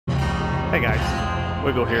Hey guys,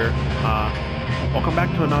 Wiggle here. Welcome back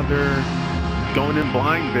to another Going In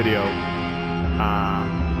Blind video.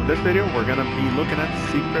 In this video, we're gonna be looking at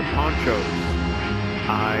Secret Ponchos.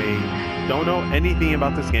 I don't know anything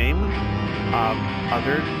about this game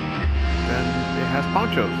other than it has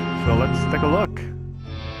ponchos. So let's take a look.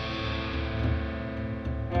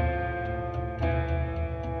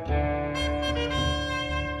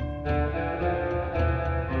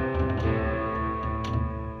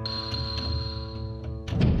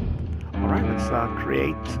 Let's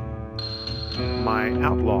create my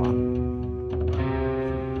outlaw.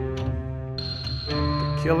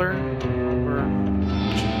 The killer over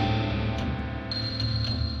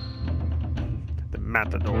the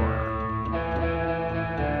matador.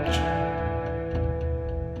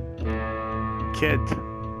 Kid.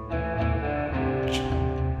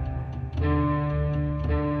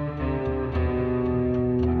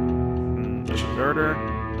 Deserter.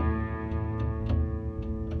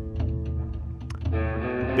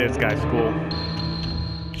 This guy's cool.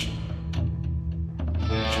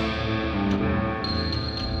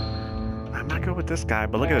 I might go with this guy,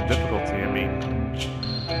 but look at the difficulty. I mean,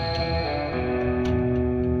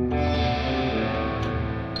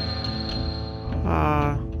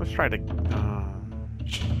 let's try to.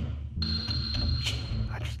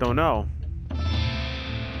 I just don't know.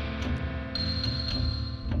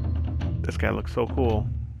 This guy looks so cool.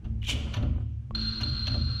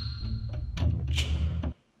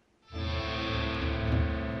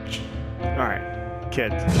 Alright,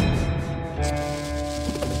 kids.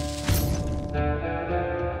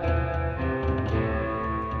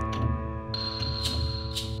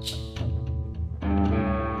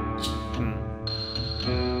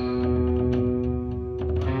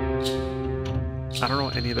 I don't know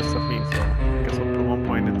what any of this stuff means, so I guess I'll put 1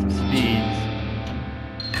 point into speeds.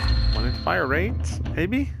 1 into fire rates,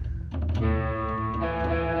 maybe?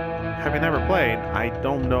 Having never played, I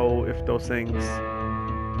don't know if those things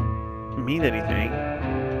mean anything.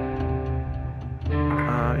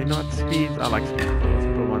 You know what? Speeds. I like speeds. Let's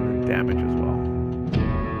put 1 in damage as well.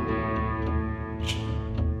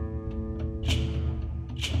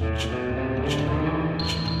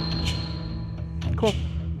 Cool.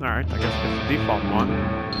 Alright, I guess it's the default one.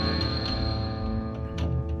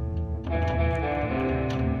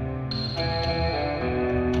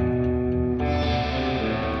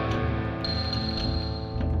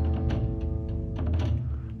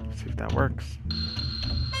 Let's see if that works.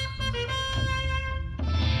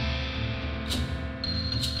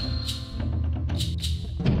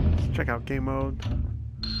 Check out game mode.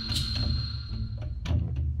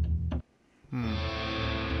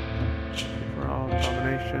 For all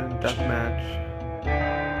domination, deathmatch.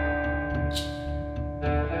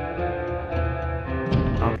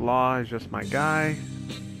 Outlaw is just my guy.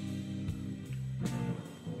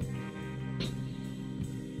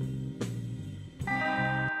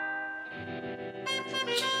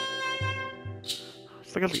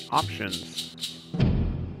 Let's look at the options.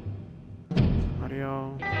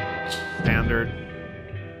 Audio. Standard.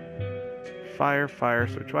 Fire,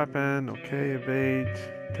 switch weapon, okay, evade,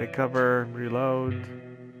 take cover, reload,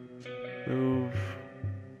 move,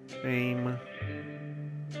 aim.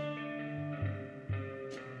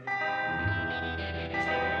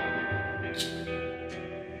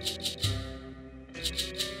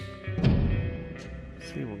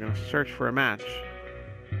 Let's see, we're gonna search for a match.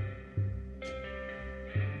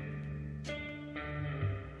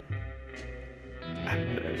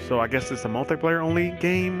 So I guess it's a multiplayer only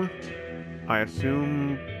game. I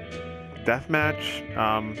assume deathmatch.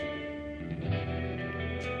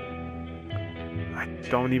 I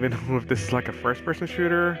don't even know if this is like a first-person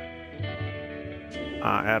shooter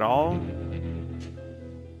at all.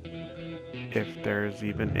 If there's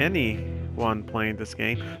even anyone playing this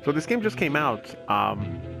game. So this game just came out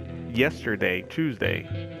yesterday, Tuesday,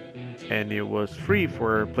 and it was free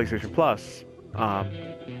for PlayStation Plus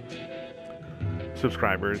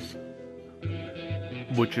subscribers,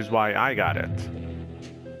 which is why I got it.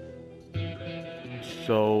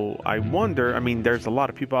 So I wonder, I mean, there's a lot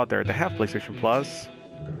of people out there that have PlayStation Plus.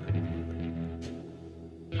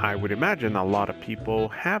 I would imagine a lot of people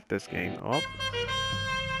have this game. Oh,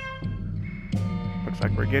 looks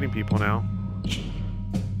like we're getting people now.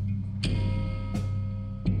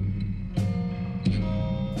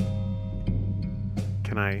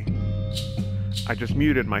 Can I just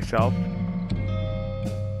muted myself.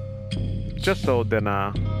 Just so then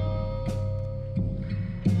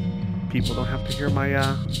people don't have to hear my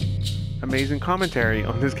amazing commentary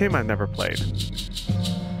on this game I've never played.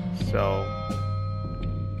 So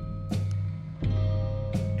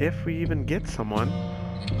if we even get someone,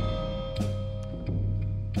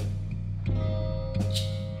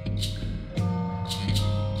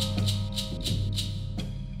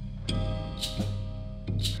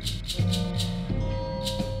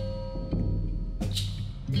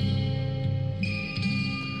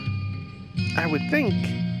 I would think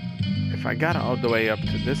if I got all the way up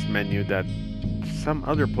to this menu that some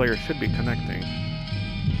other player should be connecting.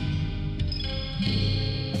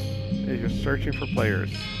 You're searching for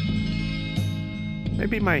players.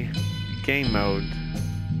 Maybe my game mode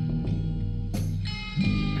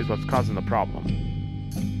is what's causing the problem.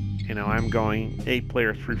 You know, I'm going 8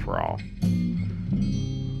 players free for all.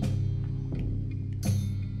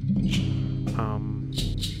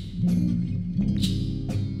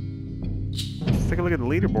 Let's take a look at the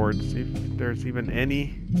leaderboard, see if there's even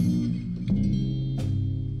any.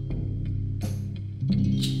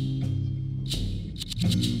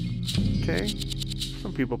 Okay,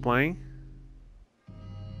 some people playing.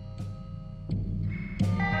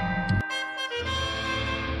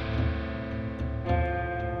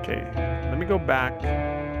 Okay, let me go back.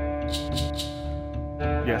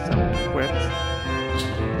 Yes, I'm quit.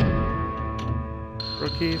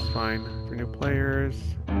 Rookies, fine. For new players.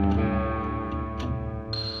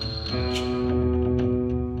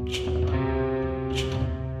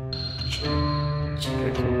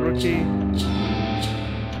 Okay, so rookie.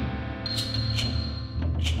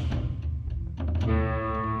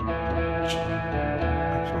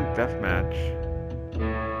 Deathmatch.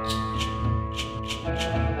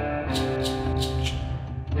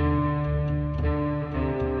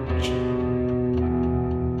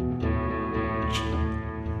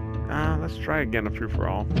 Let's try again a free for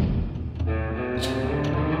all.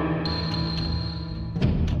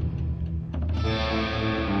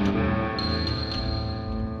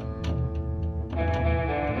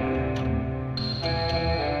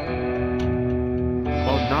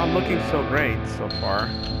 Well, not looking so great so far.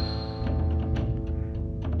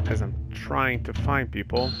 As I'm trying to find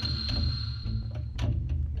people.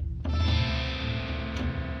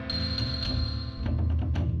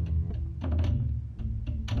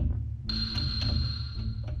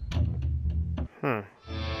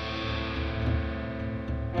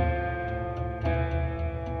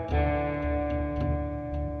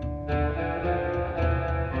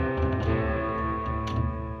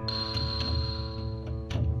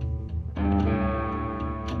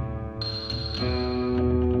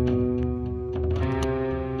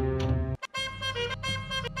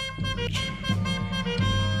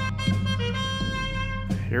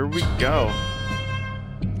 Here we go.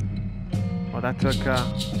 Well, that took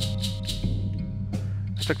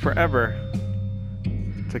forever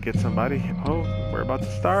to get somebody. Oh, we're about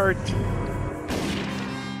to start.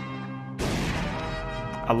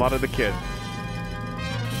 A lot of the kids.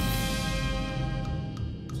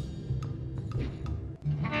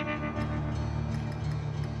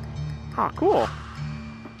 Ah, cool.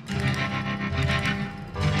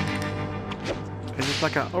 It's just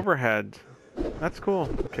like an overhead. That's cool.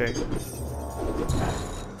 Okay.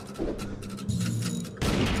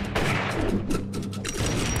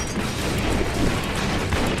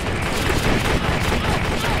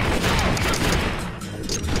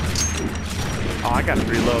 Oh, I gotta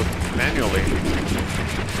reload manually.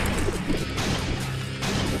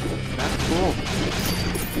 That's cool.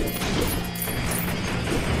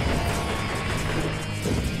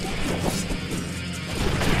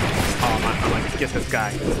 Oh, I'm like, get this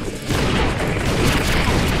guy.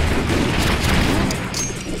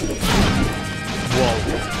 Whoa.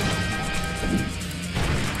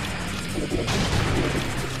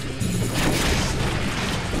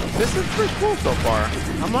 This is pretty cool so far.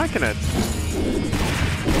 I'm liking it.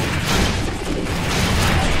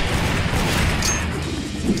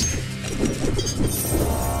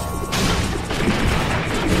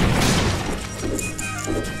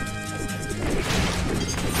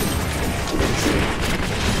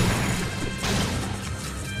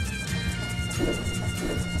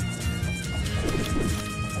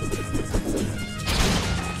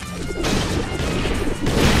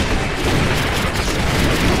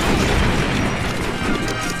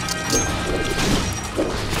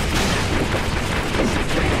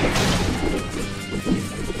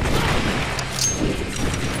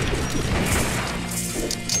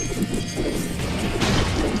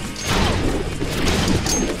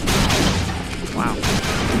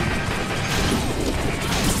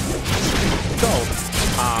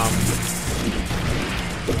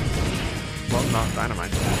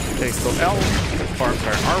 Dynamite. Okay, so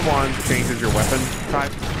R1 changes your weapon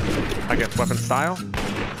type, I guess weapon style.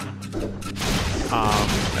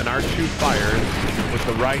 And R2 fires with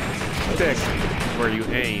the right stick where you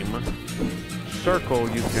aim. Circle,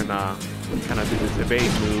 you can kind of do this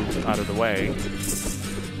evade move out of the way.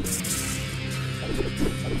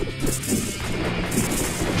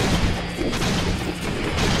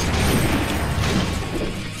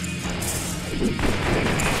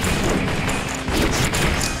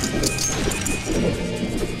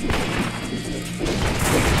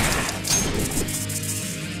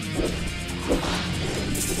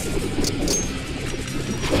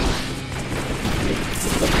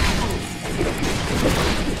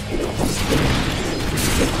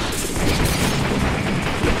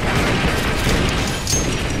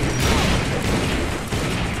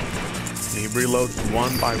 reloads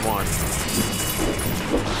one by one.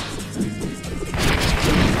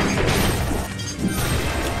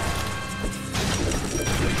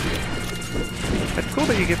 It's cool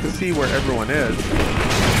that you get to see where everyone is.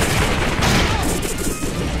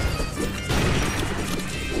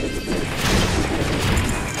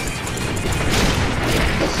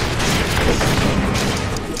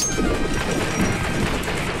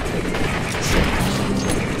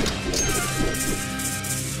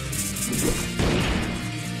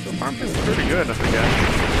 So far, been pretty good, I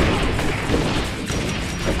guess.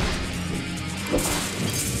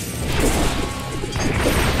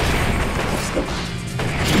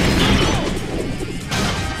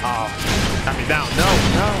 Oh, got me down. No,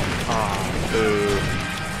 no. Oh, boo.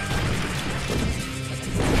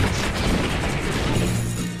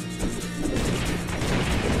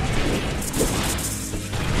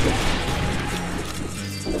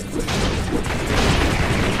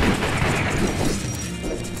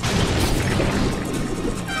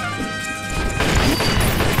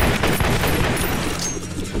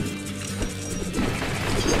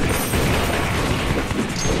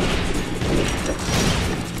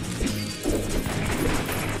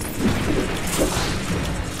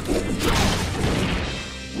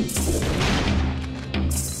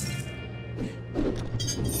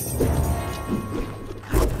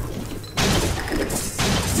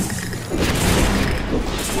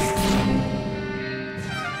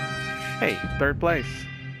 Hey, third place.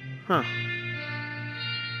 Huh.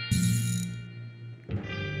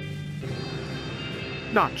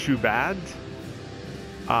 Not too bad.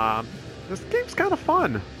 This game's kind of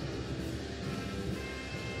fun.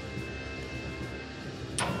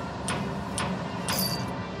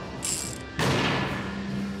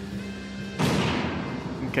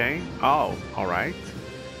 Okay. Oh, all right.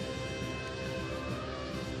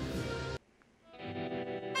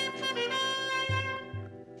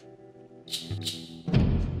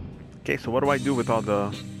 Okay, so what do I do with all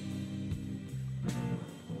the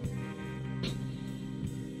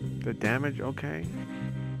damage? Okay.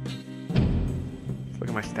 Let's look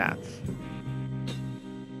at my stats.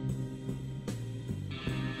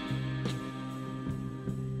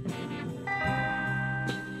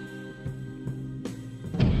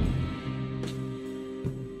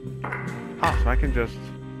 Oh, so I can just,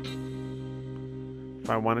 if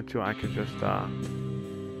I wanted to, I could just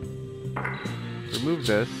remove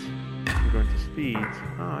this. Go into speed.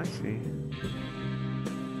 Oh, I see.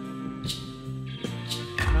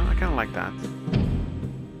 No, I kind of like that.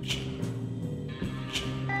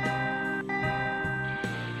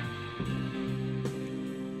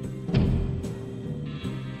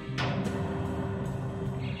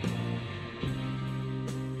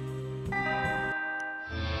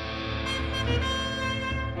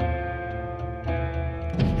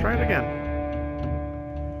 Let's try it again.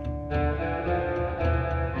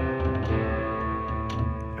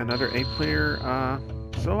 Another 8-player,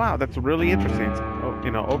 so wow, that's really interesting. Oh,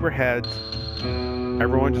 you know, overhead,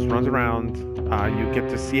 everyone just runs around. You get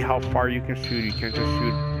to see how far you can shoot. You can't just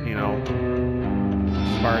shoot, you know,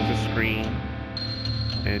 as far as the screen.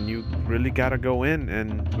 And you really gotta go in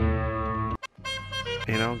and,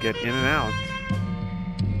 you know, get in and out.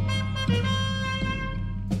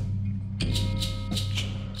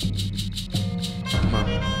 Come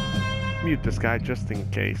on. Mute this guy just in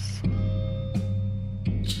case.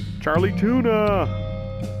 Charlie Tuna!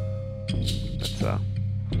 That's a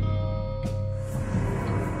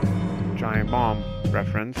giant bomb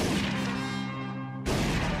reference.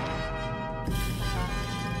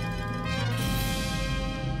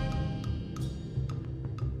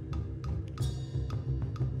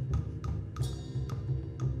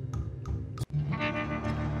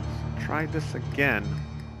 Let's try this again.